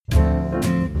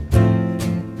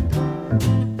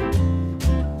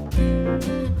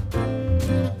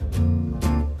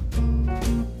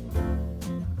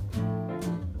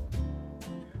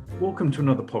welcome to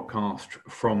another podcast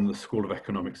from the School of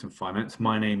Economics and Finance.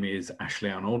 My name is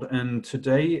Ashley Arnold, and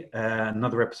today,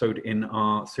 another episode in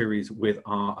our series with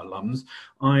our alums.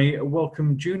 I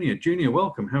welcome Junior. Junior,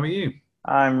 welcome. How are you?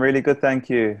 I'm really good, thank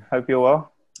you. Hope you're well.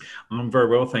 I'm very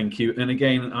well, thank you. And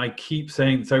again, I keep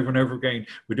saying this over and over again.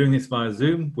 We're doing this via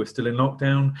Zoom. We're still in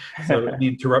lockdown. So any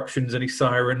interruptions, any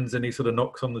sirens, any sort of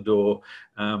knocks on the door,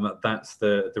 that's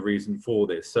the reason for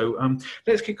this. So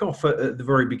let's kick off at the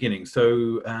very beginning.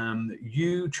 So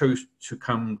you chose to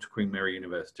come to Queen Mary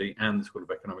University and the School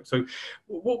of Economics. So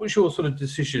what was your sort of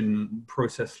decision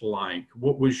process like?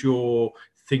 What was your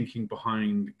thinking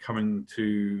behind coming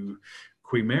to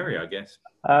Queen Mary, I guess?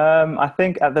 I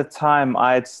think at the time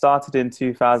I had started in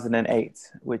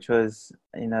 2008, which was,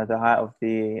 the height of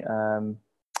the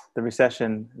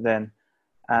recession then.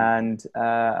 And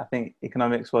I think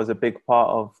economics was a big part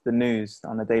of the news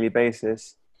on a daily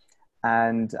basis.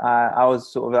 And I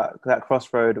was sort of at that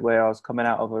crossroad where I was coming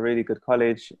out of a really good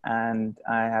college and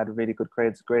I had really good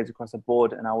grades across the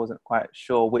board, and I wasn't quite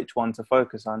sure which one to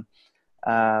focus on,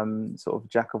 sort of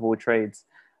jack of all trades.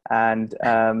 And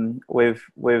with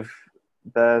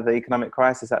the economic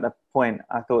crisis at that point,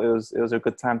 I thought it was a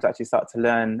good time to actually start to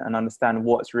learn and understand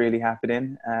what's really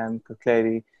happening. Because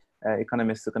clearly,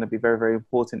 economists are going to be very, very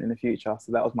important in the future.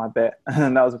 So that was my bet,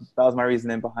 and that was my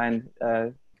reasoning behind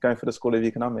going for the School of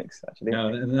Economics, actually. Yeah,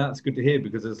 and that's good to hear,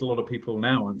 because there's a lot of people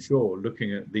now, I'm sure,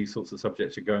 looking at these sorts of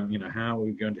subjects and going, how are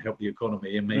we going to help the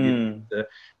economy? And maybe,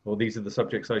 these are the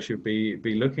subjects I should be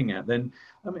looking at. Then,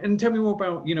 and tell me more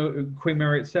about, Queen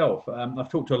Mary itself. I've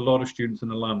talked to a lot of students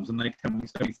and alums, and they tell me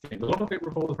so many things. A lot of it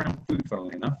revolves around food,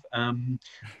 funnily enough.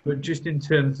 But just in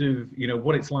terms of,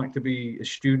 what it's like to be a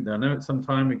student, I know it's some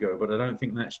time ago, but I don't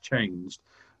think that's changed.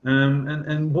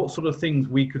 And what sort of things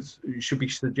should be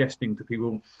suggesting to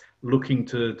people looking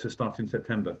to start in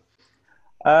September?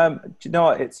 Do you know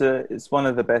what? It's one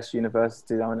of the best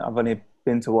universities. I mean, I've only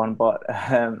been to one, but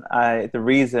the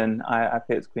reason I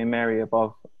picked Queen Mary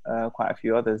above quite a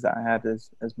few others that I had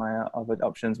as my other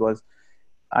options was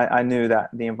I knew that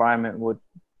the environment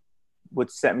would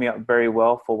set me up very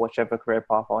well for whichever career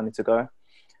path I wanted to go.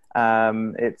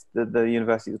 It's the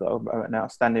university's got an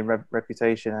outstanding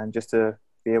reputation, and just to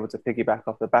be able to piggyback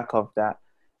off the back of that,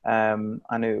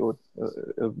 I knew it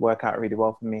would work out really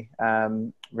well for me,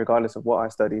 regardless of what I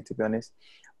studied, to be honest.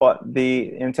 But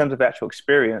in terms of the actual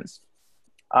experience,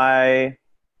 I'll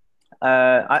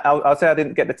say I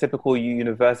didn't get the typical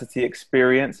university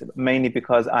experience, mainly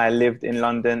because I lived in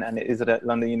London and it is at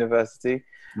London University.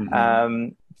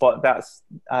 Mm-hmm. But that's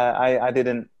I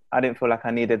didn't feel like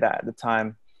I needed that at the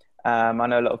time. I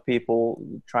know a lot of people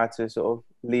try to sort of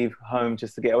leave home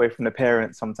just to get away from the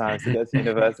parents sometimes to go to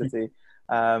university.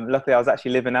 Luckily, I was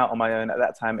actually living out on my own at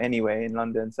that time anyway in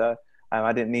London, so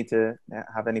I didn't need to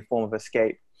have any form of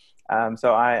escape.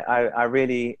 So I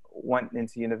really went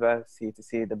into university to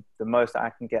see the most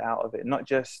I can get out of it, not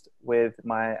just with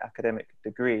my academic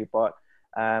degree, but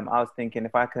I was thinking,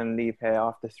 if I can leave here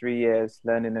after 3 years,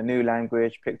 learning a new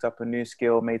language, picked up a new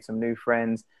skill, made some new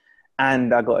friends,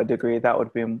 and I got a degree, that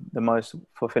would be the most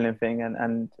fulfilling thing.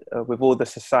 And with all the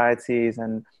societies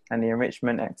and the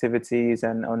enrichment activities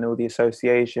and all the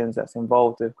associations that's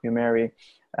involved with Queen Mary,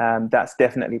 that's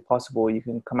definitely possible. You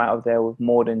can come out of there with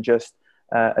more than just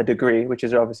a degree, which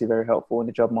is obviously very helpful in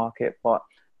the job market, but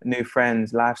new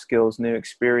friends, life skills, new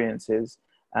experiences,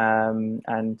 and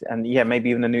yeah,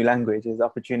 maybe even a new language. As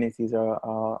opportunities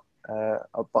are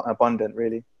abundant,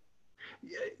 really.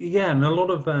 Yeah, and a lot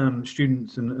of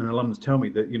students and alums tell me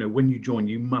that, when you join,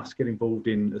 you must get involved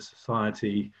in a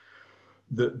society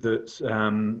that's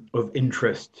of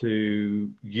interest to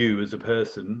you as a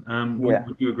person.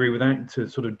 Would you agree with that, to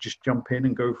sort of just jump in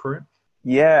and go for it?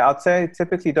 Yeah, I'd say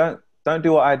typically don't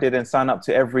do what I did and sign up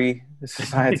to every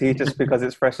society just because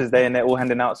it's Freshers' Day and they're all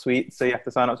handing out sweets, so you have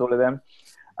to sign up to all of them,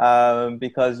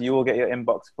 because you will get your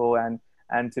inbox full.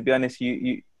 And to be honest,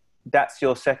 you that's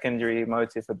your secondary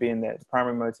motive for being there. The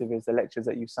primary motive is the lectures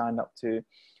that you signed up to.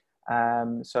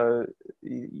 So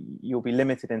you'll be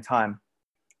limited in time.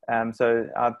 So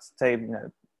I'd say,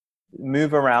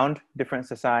 move around different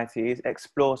societies,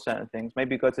 explore certain things,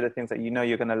 maybe go to the things that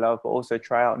you're going to love, but also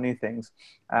try out new things.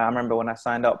 I remember when I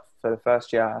signed up for the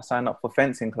first year, I signed up for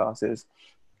fencing classes.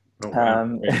 Oh,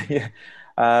 wow. Yeah.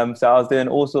 So I was doing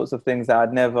all sorts of things that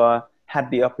I'd never had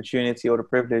the opportunity or the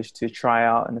privilege to try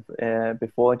out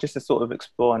before, just to sort of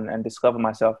explore and discover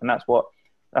myself. And that's what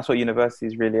university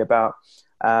is really about.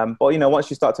 But once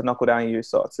you start to knuckle down, you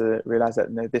start to realize that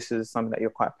this is something that you're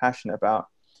quite passionate about.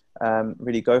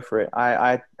 Really go for it.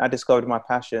 I discovered my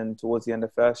passion towards the end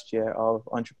of first year of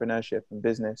entrepreneurship and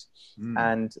business.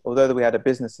 And although we had a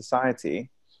business society,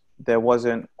 there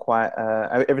wasn't quite,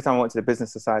 every time I went to the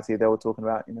business society, they were talking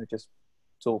about, just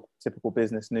sort of typical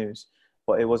business news,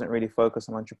 but it wasn't really focused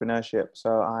on entrepreneurship.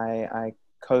 So I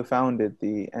co-founded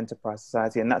the Enterprise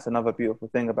Society. And that's another beautiful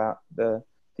thing about the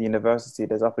university.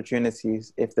 There's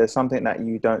opportunities. If there's something that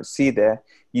you don't see there,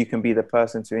 you can be the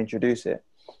person to introduce it.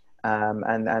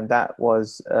 And that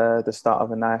was the start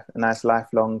of a nice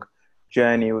lifelong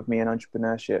journey with me in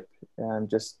entrepreneurship, and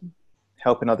just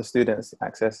helping other students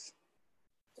access.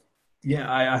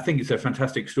 Yeah, I think it's a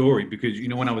fantastic story because,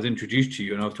 when I was introduced to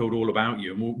you and I was told all about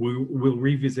you, and we'll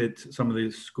revisit some of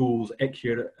the school's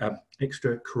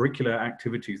extracurricular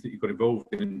activities that you got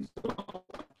involved in,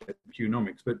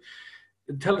 economics. But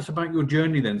tell us about your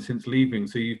journey then since leaving.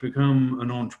 So you've become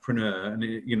an entrepreneur, and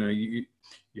you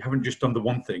haven't just done the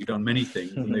one thing, you've done many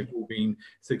things, and they've all been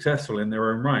successful in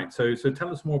their own right. So tell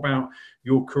us more about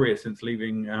your career since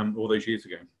leaving all those years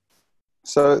ago.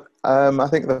 So I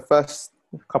think the first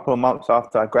couple of months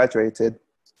after I graduated,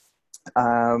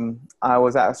 I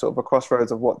was at sort of a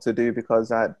crossroads of what to do,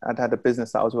 because I'd had a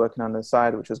business that I was working on the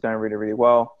side, which was going really, really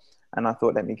well. And I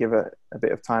thought, let me give it a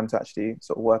bit of time to actually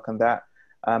sort of work on that.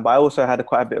 But I also had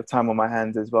quite a bit of time on my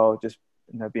hands as well, just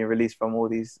being released from all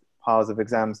these piles of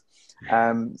exams.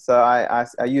 So I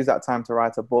used that time to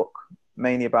write a book,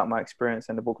 mainly about my experience,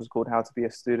 and the book was called How to Be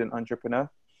a Student Entrepreneur.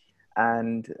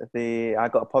 And I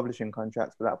got a publishing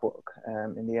contract for that book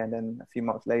in the end, and a few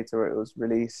months later it was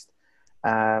released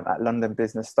at London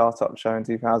Business Startup Show in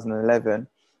 2011,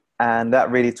 and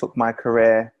that really took my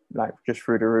career just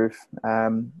through the roof.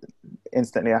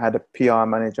 Instantly I had a PR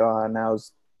manager, and I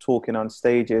was talking on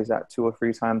stages at 2 or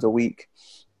 3 times a week,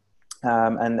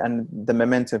 and the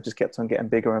momentum just kept on getting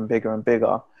bigger and bigger and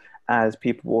bigger as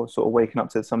people were sort of waking up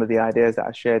to some of the ideas that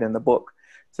I shared in the book.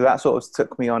 So that sort of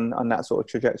took me on that sort of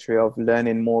trajectory of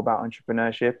learning more about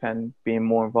entrepreneurship and being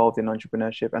more involved in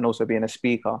entrepreneurship, and also being a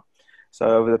speaker. So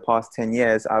over the past 10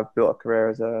 years, I've built a career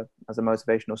as a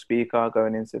motivational speaker,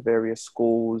 going into various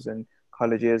schools and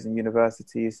colleges and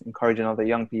universities, encouraging other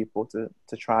young people to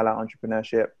trial out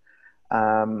entrepreneurship.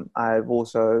 I've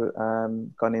also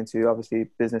gone into, obviously,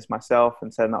 business myself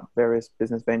and setting up various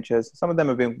business ventures. Some of them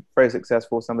have been very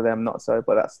successful, some of them not so,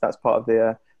 but that's part of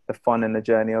the fun and the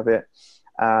journey of it.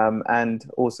 And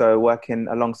also working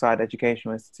alongside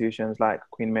educational institutions like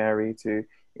Queen Mary to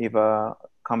either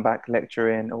come back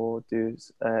lecturing or do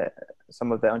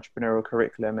some of the entrepreneurial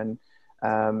curriculum, and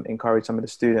encourage some of the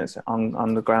students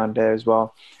on the ground there as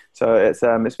well. So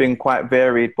it's been quite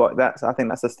varied, but I think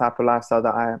that's the type of lifestyle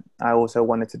that I also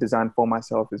wanted to design for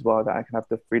myself as well, that I can have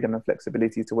the freedom and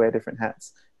flexibility to wear different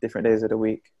hats, different days of the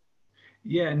week.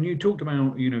 Yeah, and you talked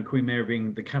about, Queen Mary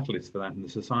being the catalyst for that in the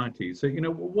society. So,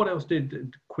 what else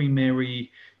did Queen Mary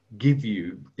give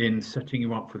you in setting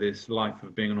you up for this life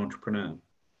of being an entrepreneur?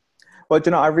 Well,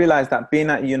 I realized that being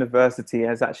at university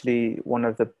is actually one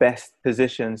of the best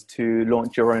positions to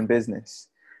launch your own business.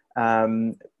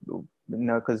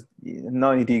 Because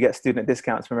not only do you get student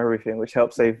discounts from everything, which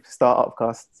helps save startup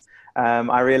costs,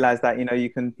 I realized that,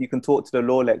 you can talk to the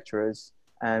law lecturers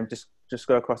and just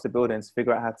go across the buildings,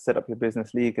 figure out how to set up your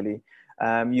business legally.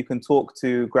 You can talk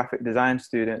to graphic design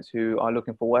students who are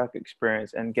looking for work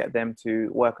experience and get them to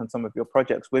work on some of your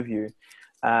projects with you.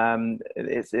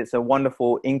 It's a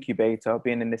wonderful incubator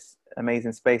being in this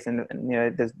amazing space. And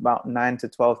there's about 9,000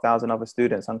 to 12,000 other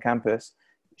students on campus.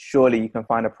 Surely you can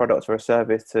find a product or a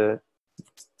service to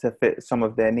fit some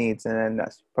of their needs. And then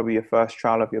that's probably your first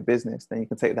trial of your business. Then you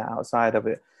can take that outside of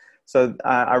it. So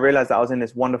I realized that I was in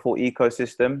this wonderful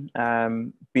ecosystem,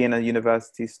 being a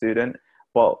university student,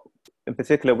 but in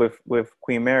particular with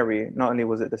Queen Mary, not only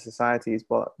was it the societies,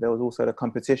 but there was also the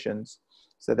competitions.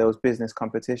 So there was business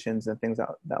competitions and things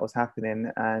that was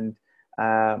happening. And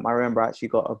I remember I actually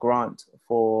got a grant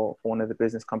for one of the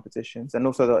business competitions, and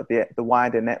also the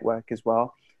wider network as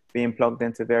well. Being plugged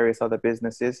into various other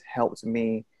businesses helped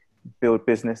me build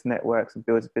business networks and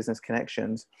build business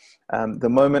connections. The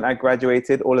moment I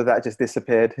graduated, all of that just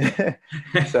disappeared.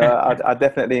 So I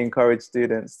definitely encourage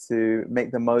students to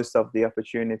make the most of the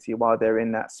opportunity while they're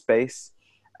in that space,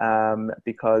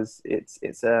 because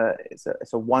it's a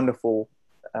wonderful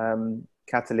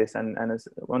catalyst and it's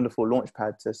a wonderful launch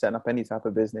pad to set up any type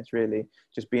of business, really.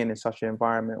 Just being in such an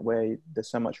environment where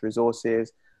there's so much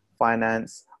resources,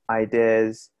 finance,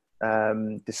 ideas,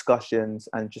 discussions,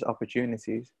 and just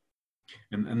opportunities.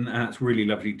 And that's really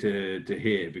lovely to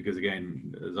hear, because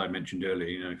again, as I mentioned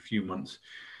earlier, a few months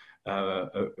at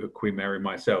Queen Mary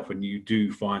myself, and you do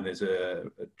find there's a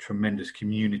tremendous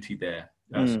community there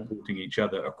supporting each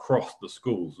other across the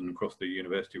schools and across the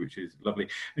university, which is lovely.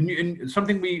 And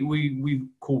something we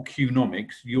call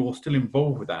Qnomics, you're still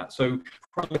involved with that. So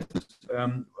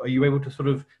are you able to sort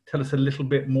of tell us a little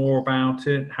bit more about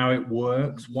it, how it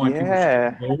works, why people should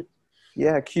get involved?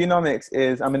 Yeah, Qnomics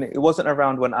is, I mean, it wasn't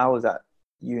around when I was at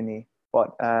uni,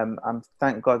 but I'm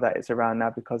thank God that it's around now,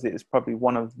 because it is probably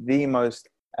one of the most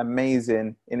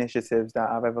amazing initiatives that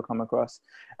I've ever come across.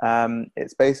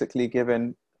 It's basically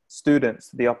given students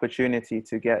the opportunity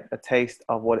to get a taste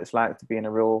of what it's like to be in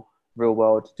a real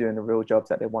world, doing the real jobs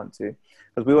that they want to.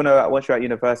 Because we all know that once you're at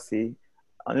university,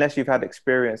 unless you've had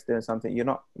experience doing something,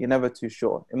 you're never too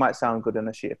sure. It might sound good on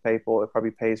a sheet of paper, it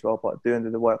probably pays well, but doing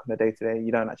the work on the day to day,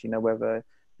 you don't actually know whether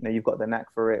you've got the knack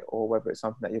for it, or whether it's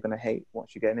something that you're going to hate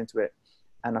once you get into it.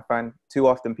 And I find too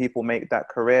often people make that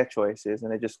career choices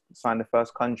and they just sign the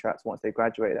first contracts once they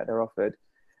graduate that they're offered,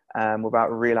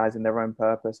 without realizing their own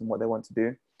purpose and what they want to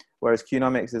do. Whereas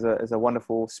Qnomics is a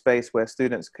wonderful space where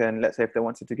students can, let's say if they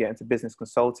wanted to get into business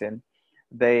consulting,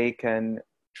 they can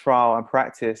trial and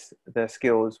practice their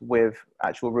skills with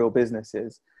actual real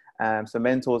businesses. So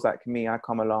mentors like me, I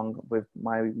come along with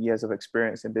my years of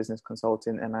experience in business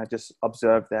consulting, and I just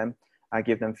observe them. I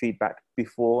give them feedback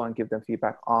before and give them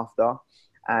feedback after.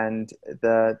 And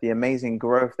the amazing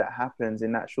growth that happens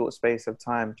in that short space of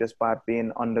time, just by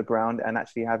being underground and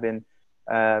actually having,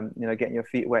 getting your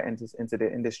feet wet into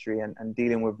the industry and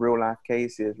dealing with real life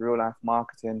cases, real life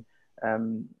marketing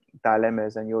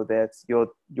dilemmas, and you're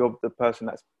the person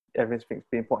that's everything's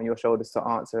being put on your shoulders to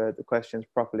answer the questions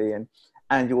properly,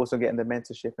 and you're also getting the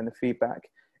mentorship and the feedback.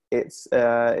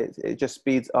 It just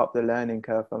speeds up the learning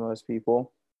curve for most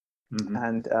people.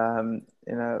 Mm-hmm.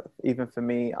 And even for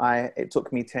me, it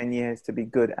took me 10 years to be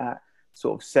good at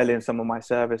sort of selling some of my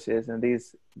services, and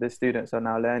the students are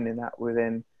now learning that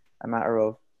within a matter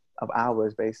of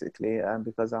hours, basically,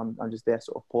 because I'm just there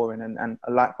sort of pouring, and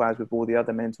likewise with all the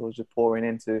other mentors, just pouring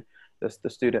into the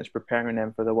students, preparing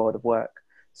them for the world of work.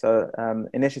 So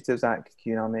initiatives like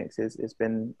Qnomics has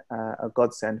been a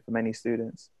godsend for many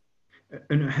students.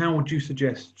 And how would you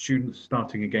suggest students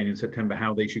starting again in September,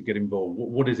 how they should get involved?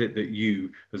 What is it that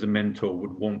you as a mentor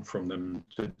would want from them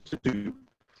to do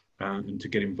and to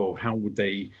get involved? How would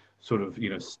they sort of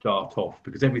start off?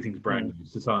 Because everything's brand new,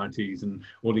 societies and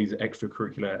all these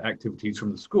extracurricular activities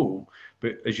from the school.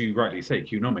 But as you rightly say,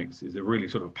 Qnomics is a really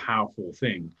sort of powerful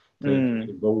thing to get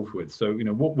involved with. So,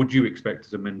 what would you expect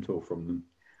as a mentor from them?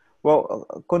 Well,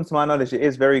 according to my knowledge, it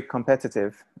is very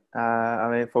competitive. I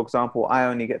mean, for example, I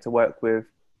only get to work with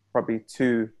probably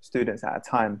 2 students at a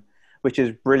time, which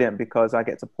is brilliant because I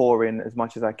get to pour in as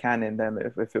much as I can in them.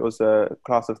 If it was a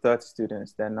class of 30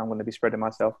 students, then I'm going to be spreading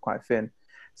myself quite thin.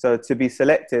 So to be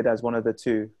selected as one of the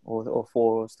 2 or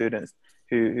 4 students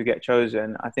who get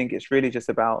chosen, I think it's really just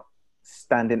about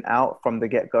standing out from the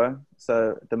get-go.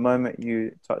 So the moment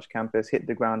you touch campus, hit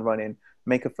the ground running,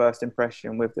 make a first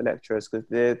impression with the lecturers, because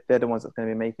they're the ones that's going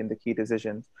to be making the key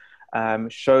decisions.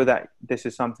 Show that this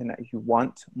is something that you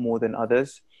want more than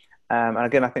others. And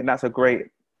again, I think that's a great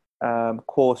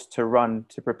course to run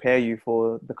to prepare you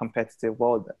for the competitive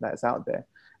world that's out there,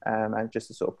 and just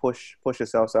to sort of push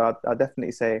yourself. So I'll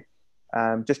definitely say,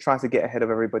 just try to get ahead of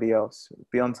everybody else.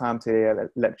 Be on time to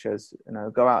your lectures.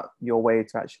 Go out your way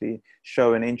to actually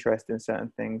show an interest in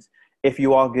certain things. If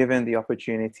you are given the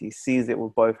opportunity, seize it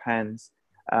with both hands.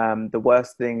 The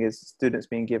worst thing is students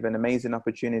being given amazing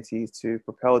opportunities to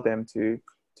propel them to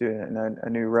a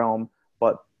new realm,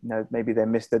 but maybe they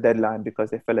missed the deadline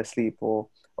because they fell asleep or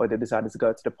they decided to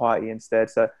go to the party instead.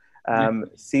 So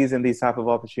seizing these type of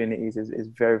opportunities is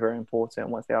very, very important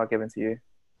once they are given to you.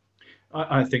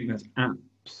 I think that's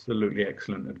absolutely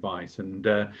excellent advice. And,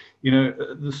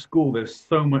 the school, there's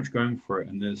so much going for it,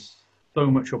 and there's so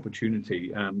much opportunity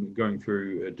going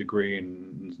through a degree,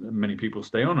 and many people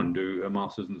stay on and do a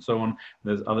master's and so on.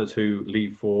 There's others who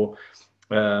leave for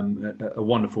a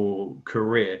wonderful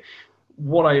career.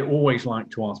 What I always like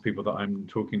to ask people that I'm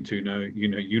talking to,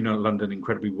 you know London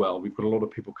incredibly well. We've got a lot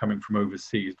of people coming from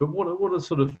overseas, but what are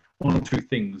sort of 1 or 2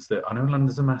 things that, I know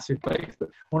London's a massive place, but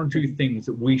 1 or 2 things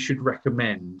that we should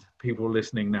recommend people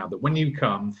listening now, that when you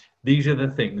come, these are the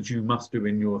things you must do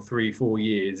in your 3-4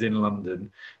 years in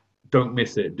London. Don't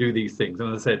miss it. Do these things.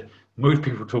 And as I said, most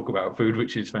people talk about food,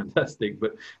 which is fantastic,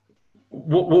 but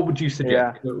what would you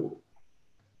suggest? Yeah.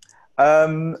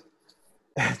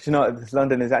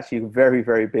 London is actually very,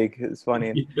 very big. It's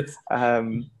funny. Yes.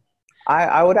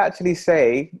 I would actually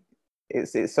say,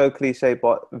 it's so cliche,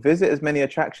 but visit as many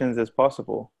attractions as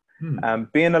possible.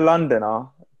 Being a Londoner,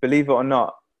 believe it or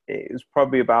not, it was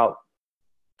probably about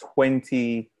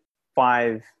 20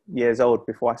 5 years old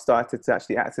before I started to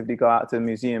actually actively go out to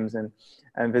museums and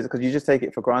visit, because you just take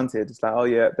it for granted. It's like, oh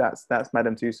yeah, that's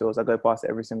Madame Tussauds. I go past it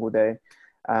every single day.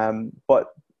 But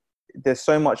there's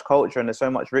so much culture and there's so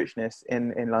much richness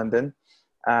in London.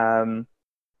 And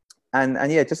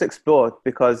yeah, just explore,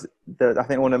 because I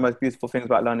think one of the most beautiful things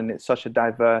about London, it's such a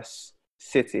diverse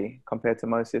city compared to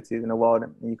most cities in the world.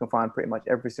 And you can find pretty much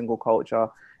every single culture,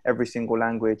 every single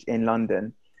language in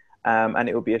London. And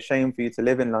it would be a shame for you to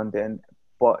live in London,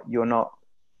 but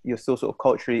you're still sort of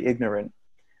culturally ignorant.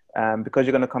 Because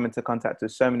you're going to come into contact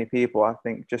with so many people. I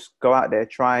think just go out there,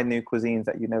 try new cuisines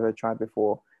that you never tried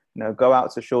before. Go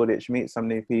out to Shoreditch, meet some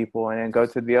new people, and then go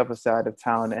to the other side of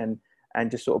town and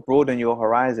just sort of broaden your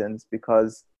horizons,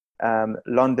 because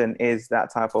London is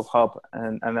that type of hub.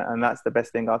 And that's the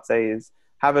best thing I'd say is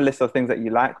have a list of things that you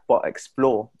like, but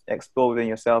explore within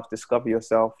yourself, discover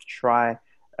yourself, try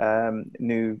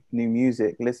new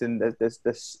music. Listen,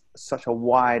 there's such a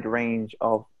wide range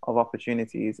of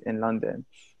opportunities in London.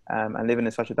 And living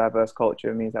in such a diverse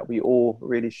culture means that we all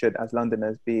really should, as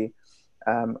Londoners, be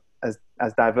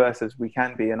as diverse as we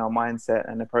can be in our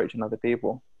mindset and approaching other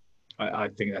people. I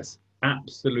think that's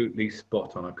absolutely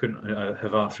spot on. I couldn't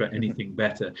have asked for anything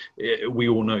better. We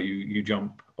all know you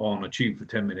jump on a tube for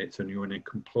 10 minutes and you're in a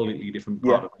completely different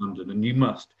part of London, and you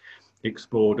must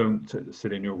explore. Don't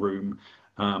sit in your room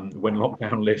when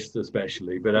lockdown lifts,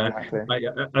 especially. But exactly.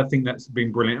 I think that's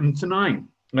been brilliant. And tonight,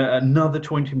 another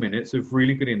 20 minutes of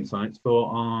really good insights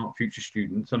for our future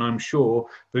students. And I'm sure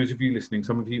those of you listening,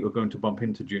 some of you are going to bump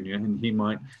into Junior and he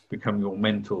might become your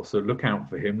mentor. So look out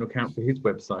for him, look out for his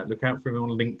website, look out for him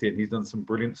on LinkedIn. He's done some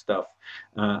brilliant stuff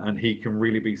and he can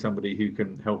really be somebody who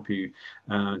can help you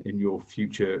in your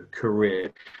future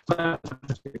career. So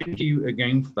thank you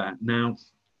again for that. Now,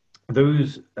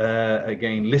 those,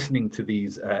 again, listening to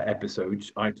these episodes,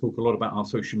 I talk a lot about our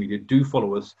social media. Do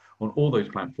follow us on all those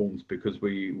platforms, because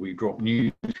we drop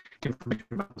news, information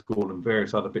about the school and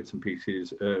various other bits and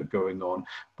pieces going on,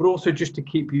 but also just to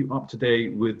keep you up to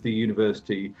date with the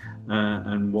university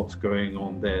and what's going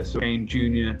on there. So again,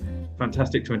 Junior,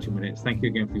 fantastic 20 minutes. Thank you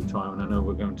again for your time. And I know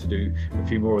we're going to do a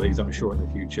few more of these, I'm sure, in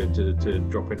the future to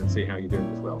drop in and see how you're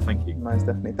doing as well. Thank you. Most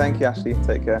definitely. Thank you, Ashley.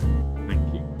 Take care.